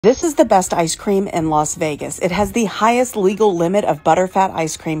This is the best ice cream in Las Vegas. It has the highest legal limit of butterfat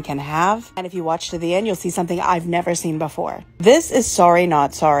ice cream can have. And if you watch to the end, you'll see something I've never seen before. This is Sorry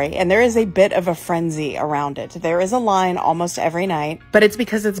Not Sorry, and there is a bit of a frenzy around it. There is a line almost every night, but it's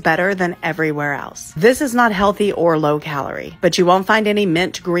because it's better than everywhere else. This is not healthy or low calorie, but you won't find any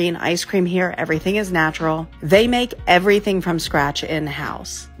mint green ice cream here. Everything is natural. They make everything from scratch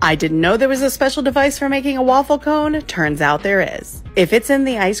in-house. I didn't know there was a special device for making a waffle cone. Turns out there is. If it's in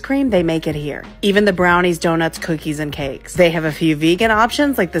the ice cream, they make it here. Even the brownies, donuts, cookies, and cakes. They have a few vegan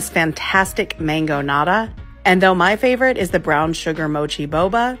options like this fantastic mango nata. And though my favorite is the brown sugar mochi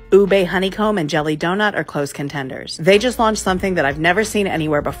boba, ube honeycomb and jelly donut are close contenders. They just launched something that I've never seen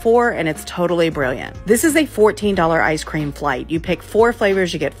anywhere before, and it's totally brilliant. This is a $14 ice cream flight. You pick 4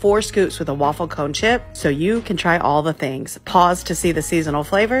 flavors, you get 4 scoops with a waffle cone chip, so you can try all the things. Pause to see the seasonal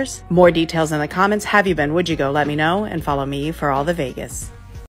flavors. More details in the comments. Have you been? Would you go? Let me know, and follow me for all the Vegas.